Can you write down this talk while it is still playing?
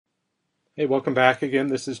Hey, welcome back again.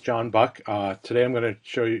 This is John Buck. Today I'm going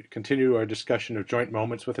to continue our discussion of joint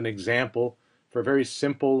moments with an example for a very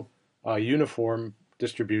simple uniform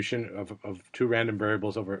distribution of two random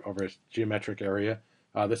variables over a geometric area.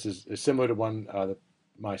 This is similar to one that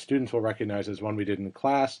my students will recognize as one we did in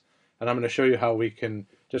class, and I'm going to show you how we can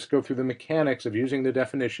just go through the mechanics of using the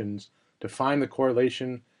definitions to find the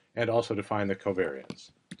correlation and also to find the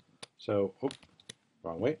covariance. So,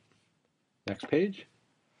 wrong way. Next page.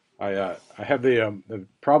 I have the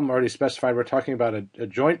problem already specified. We're talking about a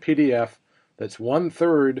joint PDF that's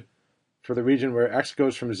 1/3 for the region where x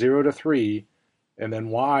goes from 0 to 3, and then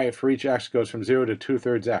y for each x goes from 0 to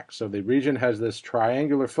 2/3 x. So the region has this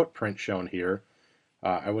triangular footprint shown here.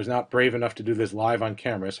 I was not brave enough to do this live on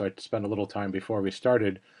camera, so I spent a little time before we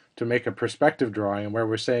started to make a perspective drawing where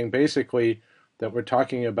we're saying basically that we're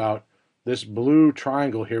talking about this blue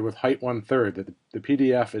triangle here with height 1/3, that the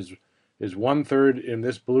PDF is 1/3 in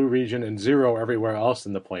this blue region and 0 everywhere else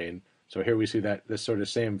in the plane. So here we see that this sort of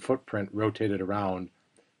same footprint rotated around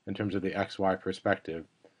in terms of the XY perspective.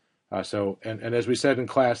 And as we said in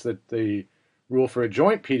class, that the rule for a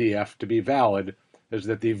joint PDF to be valid is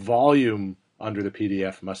that the volume under the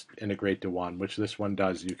PDF must integrate to 1, which this one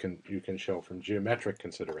does. You can show from geometric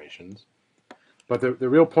considerations. But the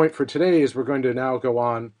real point for today is we're going to now go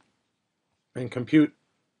on and compute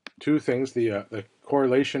two things, the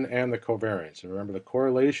correlation and the covariance. And remember, the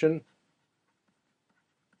correlation,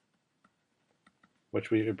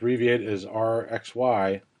 which we abbreviate as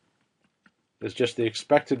RXY, is just the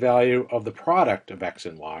expected value of the product of x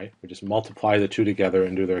and y. We just multiply the two together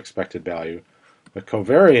and do their expected value. The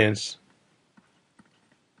covariance,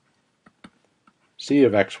 C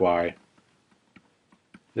of xy,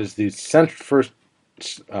 is the first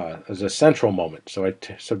as a central moment. So I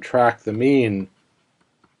subtract the mean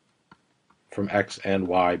from x and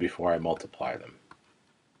y before I multiply them.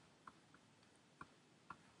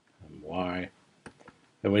 And y.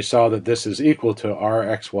 And we saw that this is equal to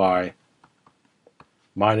rxy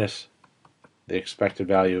minus the expected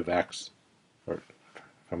value of x. Or if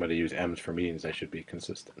I'm going to use m's for means, I should be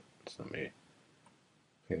consistent. So let me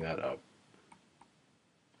clean that up.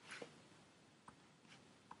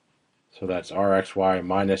 So that's rxy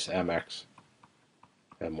minus mx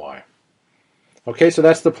my. Okay, so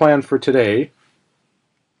that's the plan for today.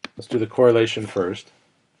 Let's do the correlation first.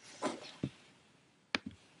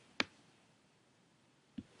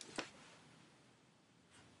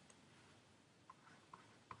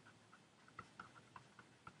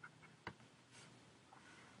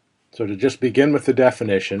 So to just begin with the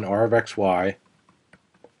definition, r of xy,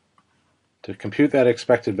 to compute that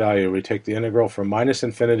expected value, we take the integral from minus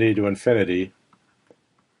infinity to infinity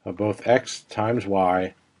of both x times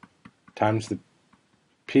y times the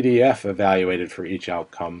PDF evaluated for each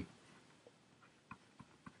outcome,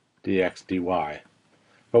 dx dy.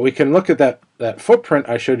 But we can look at that footprint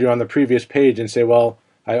I showed you on the previous page and say, well,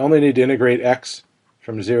 I only need to integrate x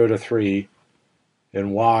from 0 to 3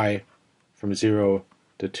 and y from 0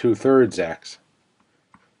 to 2/3 x.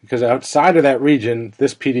 Because outside of that region,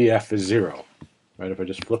 this PDF is 0. Right? If I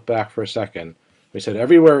just flip back for a second, we said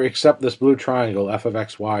everywhere except this blue triangle, f of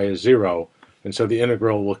xy is 0, and so the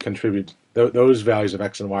integral will contribute, those values of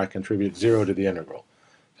x and y contribute 0 to the integral.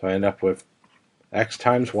 So I end up with x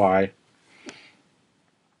times y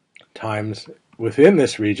times, within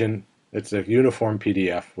this region, it's a uniform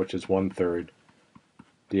PDF, which is 1/3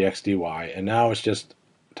 dx dy. And now it's just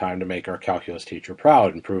time to make our calculus teacher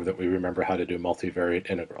proud and prove that we remember how to do multivariate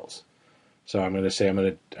integrals. So I'm going to say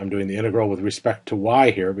I'm doing the integral with respect to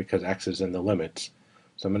y here because x is in the limits.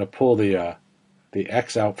 So I'm going to pull the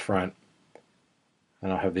x out front,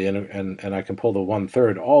 and I'll have the and I can pull the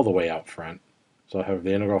 1/3 all the way out front. So I'll have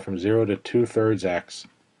the integral from 0 to 2/3 x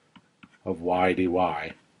of y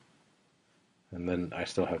dy, and then I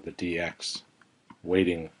still have the dx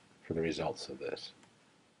waiting for the results of this.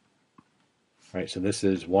 All right, so this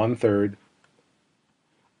is 1/3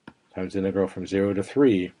 times the integral from 0 to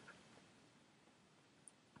 3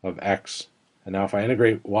 of x. And now if I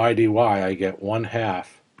integrate y dy, I get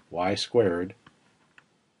 1/2 y squared.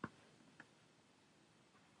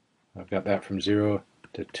 I've got that from 0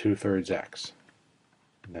 to 2/3 x.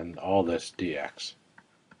 And then all this dx.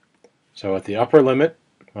 So at the upper limit,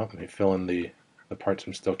 well, let me fill in the parts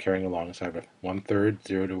I'm still carrying along. So I have a 1/3,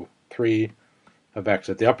 0 to 3 of x.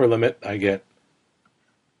 At the upper limit, I get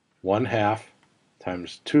 1/2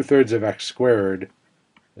 times 2/3 of x squared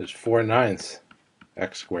is 4/9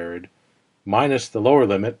 x squared, minus the lower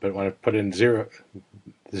limit, but when I put in 0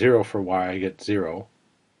 for y, I get 0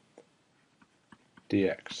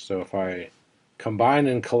 dx. So if I combine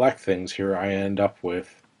and collect things here, I end up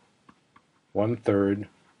with 1/3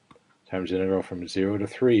 times the integral from 0 to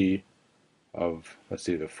 3 of, let's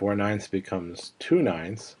see, the 4/9 becomes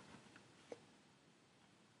 2/9,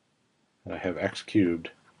 and I have x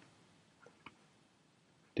cubed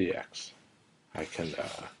dx. I can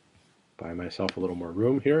buy myself a little more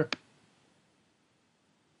room here.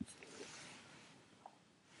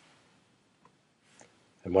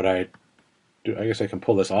 And what I do, I guess I can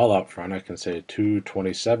pull this all out front. I can say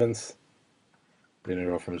 2/27, the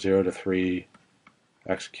integral from 0 to 3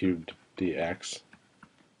 x cubed dx,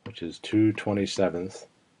 which is 2/27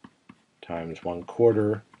 times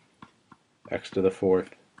 1/4 x to the 4th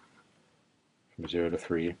from 0 to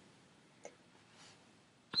 3.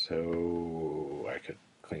 So I could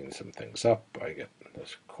clean some things up. I get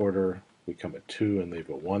this quarter, we come at 2 and leave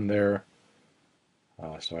a 1 there.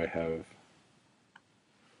 So I have, I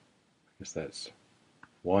guess that's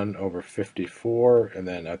 1 over 54, and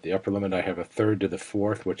then at the upper limit I have a third to the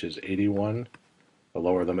 4th, which is 81. The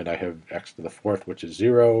lower limit I have x to the 4th, which is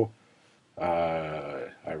 0.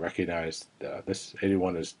 I recognize this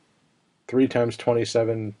 81 is 3 times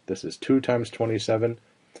 27. This is 2 times 27.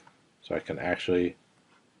 So I can actually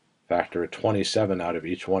factor a 27 out of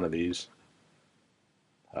each one of these.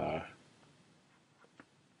 And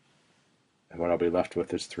what I'll be left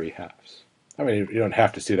with is 3/2. I mean, you don't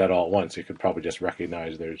have to see that all at once. You could probably just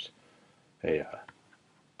recognize there's a...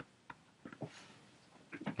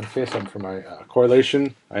 Okay, so for my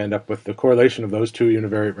correlation, I end up with the correlation of those two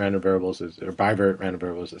univariate random variables, or bivariate random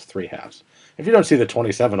variables, is 3/2. If you don't see the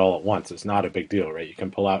 27 all at once, it's not a big deal, right? You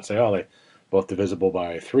can pull out and say, oh, they both divisible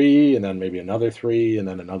by 3, and then maybe another 3, and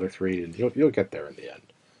then another 3, and you'll get there in the end.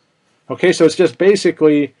 Okay, so it's just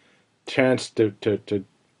basically chance to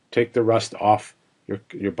take the rust off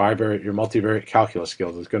your bivariate, your multivariate calculus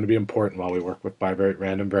skills. It's going to be important while we work with bivariate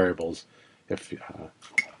random variables. If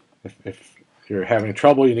you're having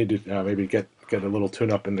trouble, you need to maybe get a little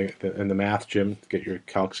tune-up in the math gym, get your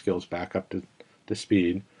calc skills back up to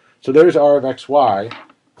speed. So there's R of xy.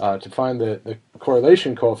 To find the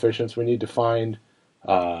correlation coefficients, we need to find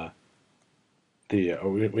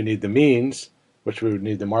we need the means, which we would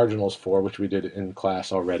need the marginals for, which we did in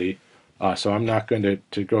class already. So I'm not going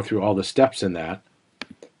to go through all the steps in that.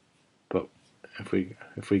 But if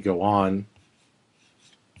we go on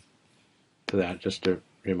to that, just to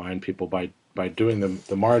remind people, by doing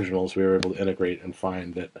the marginals, we were able to integrate and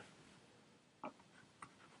find that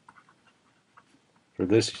for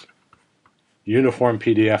this uniform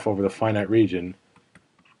PDF over the finite region,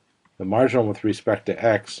 the marginal with respect to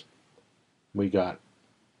x we got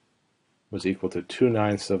was equal to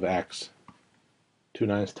 2/9 of x,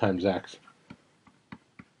 2/9 times x,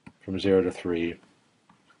 from 0 to 3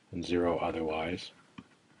 and 0 otherwise.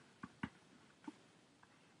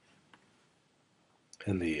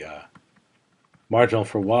 And the marginal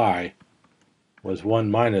for y was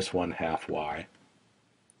 1 minus 1/2 y,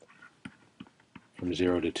 from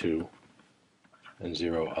 0 to 2 and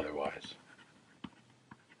 0 otherwise.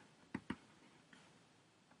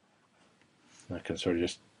 I can sort of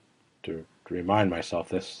just to remind myself,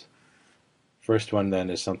 this first one then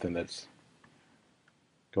is something that's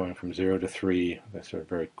going from 0 to 3. That's sort of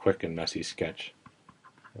very quick and messy sketch,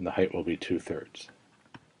 and the height will be 2/3.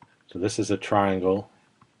 So this is a triangle.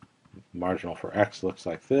 Marginal for x looks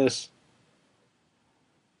like this.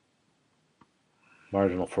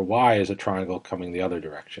 Marginal for y is a triangle coming the other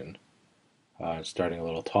direction, starting a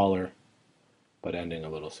little taller, but ending a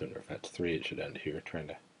little sooner. If that's 3, it should end here, trying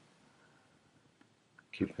to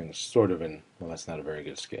keep things sort of in, well, that's not a very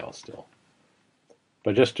good scale still.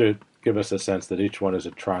 But just to give us a sense that each one is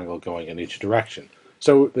a triangle going in each direction.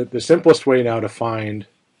 So the simplest way now to find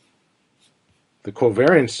the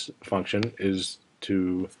covariance function is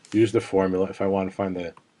to use the formula. If I want to find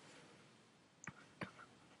the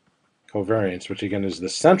covariance, which again is the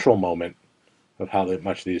central moment of how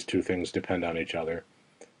much these two things depend on each other,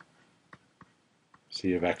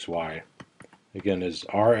 C of xy, again, is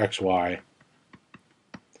Rxy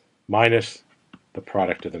minus the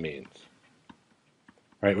product of the means.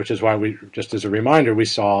 Right, which is why we, just as a reminder, we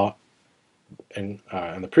saw in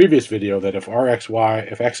the previous video that if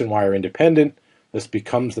if x and y are independent, this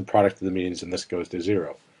becomes the product of the means, and this goes to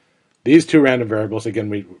 0. These two random variables,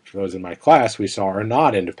 again, those in my class, we saw are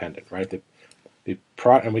not independent, right?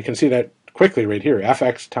 And we can see that quickly right here.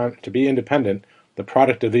 Fx to be independent, the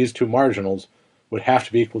product of these two marginals would have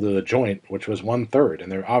to be equal to the joint, which was 1/3,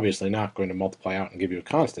 and they're obviously not going to multiply out and give you a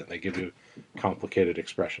constant. They give you a complicated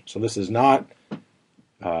expression. So this is not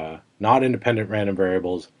independent random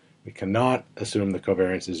variables. We cannot assume the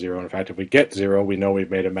covariance is 0. In fact, if we get 0, we know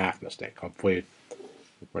we've made a math mistake. Hopefully,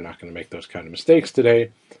 we're not going to make those kind of mistakes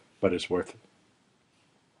today, but it's worth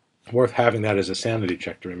worth having that as a sanity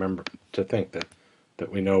check to remember to think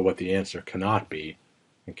that we know what the answer cannot be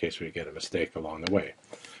in case we get a mistake along the way.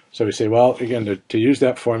 So we say, well, again, to use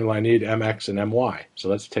that formula, I need mx and my. So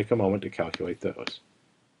let's take a moment to calculate those.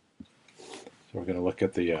 So we're going to look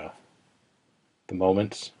at the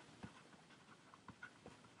moments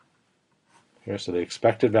here. So the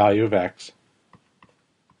expected value of x,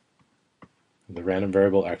 the random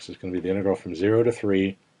variable x, is going to be the integral from 0 to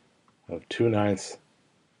 3 of 2/9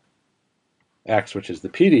 x, which is the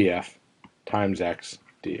PDF, times x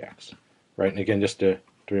dx. Right, and again, just to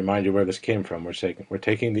remind you where this came from, we're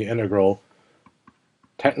taking the integral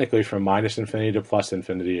technically from minus infinity to plus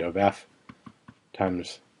infinity of f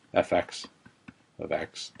times fx of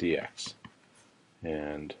x dx.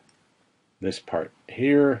 And this part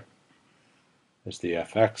here is the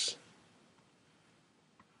fx.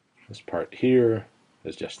 This part here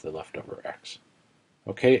is just the leftover x.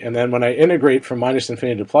 Okay, and then when I integrate from minus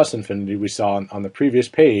infinity to plus infinity, we saw on the previous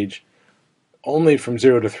page, only from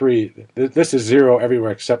 0 to 3, this is 0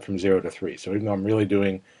 everywhere except from 0 to 3. So even though I'm really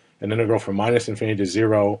doing an integral from minus infinity to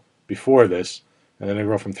 0 before this, and an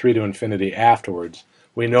integral from 3 to infinity afterwards,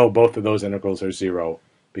 we know both of those integrals are 0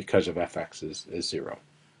 because of fx is 0.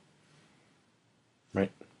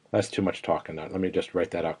 Right? That's too much talking now. Let me just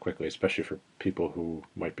write that out quickly, especially for people who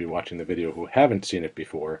might be watching the video who haven't seen it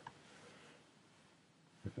before.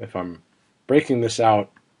 If I'm breaking this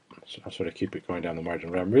out, so I'll sort of keep it going down the margin.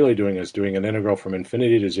 What I'm really doing is doing an integral from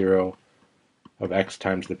infinity to 0 of x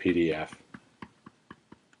times the PDF,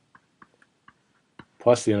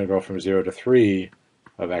 plus the integral from 0 to 3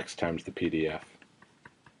 of x times the PDF,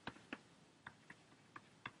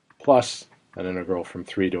 plus an integral from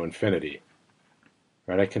 3 to infinity.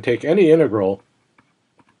 Right? I can take any integral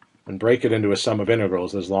and break it into a sum of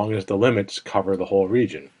integrals as long as the limits cover the whole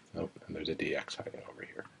region. Oh, and there's a dx hiding over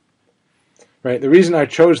here. Right? The reason I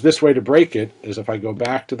chose this way to break it is if I go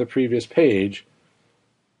back to the previous page,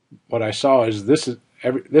 what I saw is this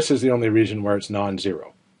is the only region where it's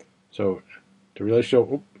non-zero. So to really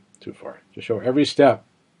show, too far, to show every step,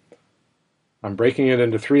 I'm breaking it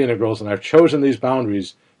into 3 integrals, and I've chosen these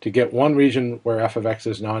boundaries to get one region where f of x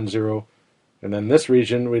is non-zero, and then this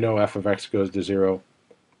region we know f of x goes to 0,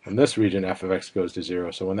 and this region f of x goes to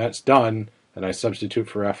 0. So when that's done, and I substitute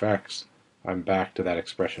for fx, I'm back to that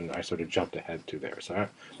expression I sort of jumped ahead to there. So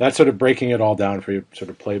that's sort of breaking it all down for you, sort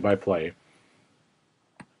of play by play.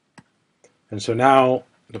 And so now,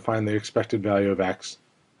 to find the expected value of x,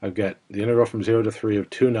 I've got the integral from 0 to 3 of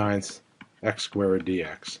 2/9 x squared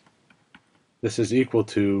dx. This is equal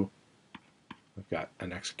to, I've got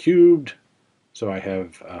an x cubed, so I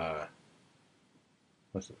have,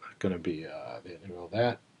 what's going to be the integral of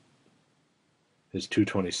that is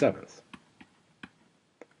 2/27.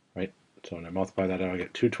 Right? So when I multiply that out, I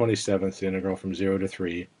get 2/27, the integral from 0 to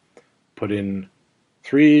 3. Put in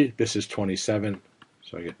 3, this is 27,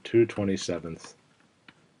 so I get 2/27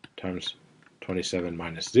 times 27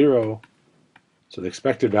 minus 0. So the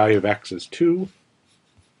expected value of x is 2.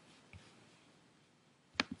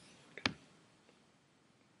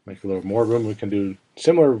 Make a little more room, we can do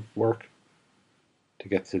similar work to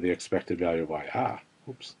get to the expected value of y.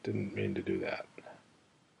 Oops, didn't mean to do that.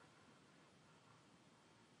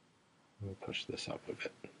 We'll push this up a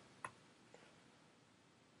bit.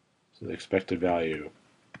 So the expected value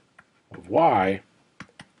of y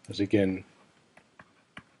is, again,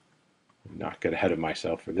 not get ahead of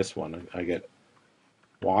myself for this one. I get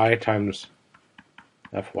y times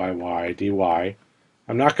fyy dy.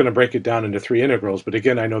 I'm not going to break it down into 3 integrals, but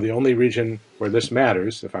again, I know the only region where this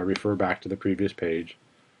matters, if I refer back to the previous page,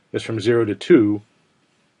 is from 0 to 2.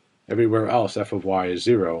 Everywhere else, f of y is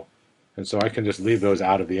 0. And so I can just leave those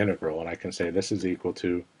out of the integral, and I can say this is equal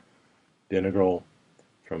to the integral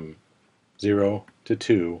from 0 to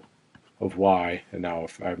 2 of y. And now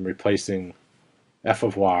if I'm replacing f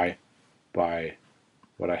of y by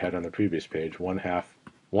what I had on the previous page, 1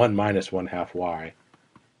 minus 1/2 y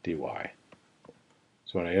dy.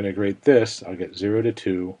 So when I integrate this, I'll get 0 to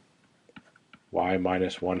 2, y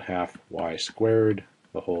minus 1/2 y squared,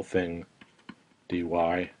 the whole thing,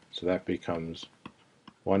 dy. So that becomes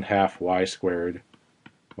 1/2 y squared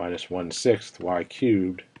minus 1/6 y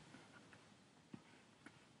cubed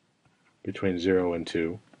between 0 and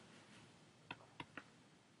 2,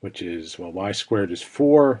 which is, well, y squared is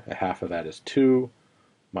 4, a half of that is 2,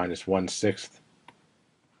 minus 1/6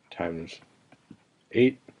 times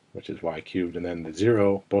 8, which is y cubed, and then the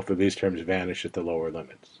 0, both of these terms vanish at the lower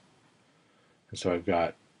limits. And so I've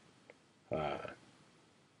got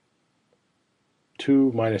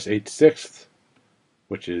 2 minus 8/6,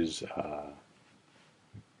 which is,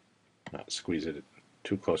 not squeeze it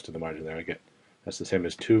too close to the margin there, I get That's the same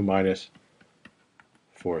as 2 minus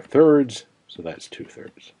 4/3, so that's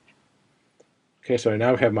 2/3. Okay, so I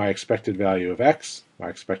now have my expected value of x, my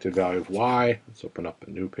expected value of y. Let's open up a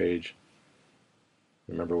new page.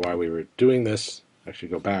 Remember why we were doing this. Actually,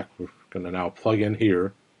 go back. We're going to now plug in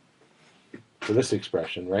here for this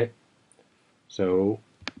expression, right? So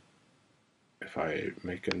if I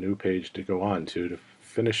make a new page to go on to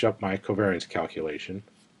finish up my covariance calculation,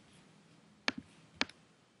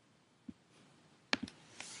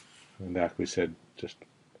 and back we said, just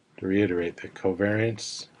to reiterate, the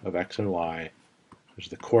covariance of x and y is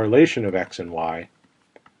the correlation of x and y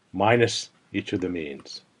minus each of the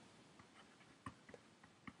means.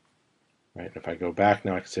 Right? If I go back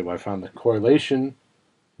now, I can say, well, I found the correlation,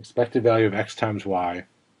 expected value of x times y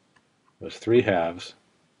was 3/2,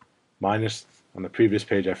 minus, on the previous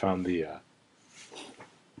page I found the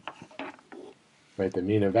the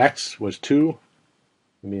mean of x was 2,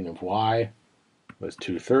 the mean of y was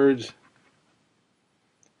 2/3,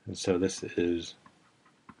 and so this is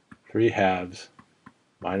 3/2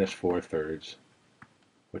 minus 4/3,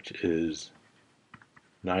 which is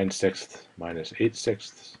 9/6 minus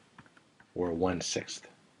 8/6, or 1/6.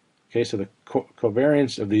 Okay, so the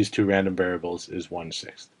covariance of these two random variables is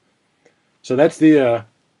 1/6. So that's the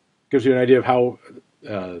gives you an idea of how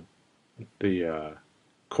the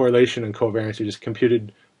correlation and covariance are just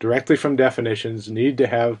computed directly from definitions. Need to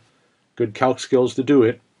have good calc skills to do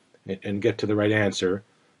it and get to the right answer.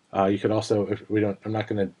 You could also, if we don't, I'm not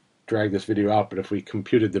going to drag this video out, but if we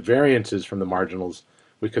computed the variances from the marginals,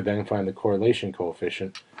 we could then find the correlation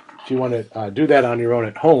coefficient. If you want to do that on your own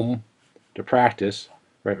at home to practice,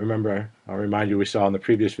 right? Remember, I'll remind you, we saw in the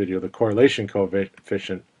previous video the correlation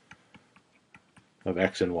coefficient of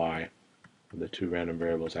x and y, the two random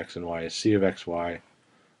variables x and y, is c of xy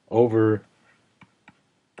over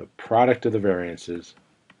the product of the variances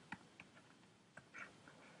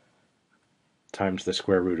times the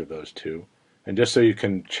square root of those two. And just so you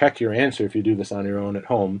can check your answer if you do this on your own at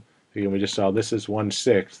home, again, we just saw this is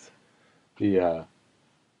 1/6. The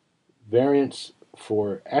variance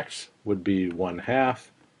for x would be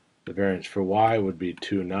 1/2. The variance for y would be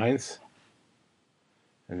 2/9.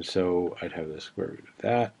 And so I'd have the square root of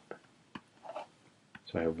that.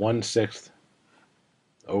 So I have 1/6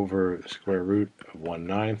 over the square root of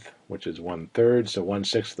 1/9, which is 1/3. So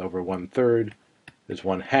 1/6 over 1/3 is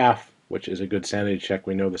 1/2, which is a good sanity check.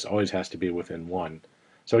 We know this always has to be within 1.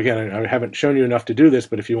 So again, I haven't shown you enough to do this,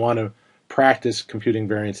 but if you want to practice computing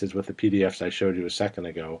variances with the PDFs I showed you a second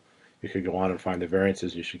ago, you could go on and find the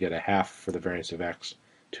variances. You should get 1/2 for the variance of x,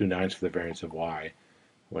 2/9 for the variance of y.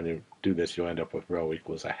 When you do this, you'll end up with rho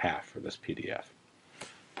equals 1/2 for this PDF.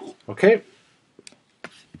 Okay.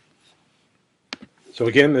 So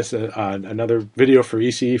again, this is another video for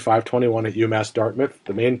ECE 521 at UMass Dartmouth.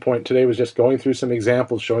 The main point today was just going through some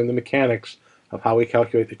examples showing the mechanics of how we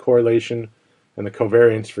calculate the correlation and the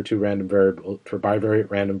covariance for two random variables, for bivariate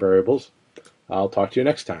random variables. I'll talk to you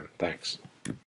next time. Thanks.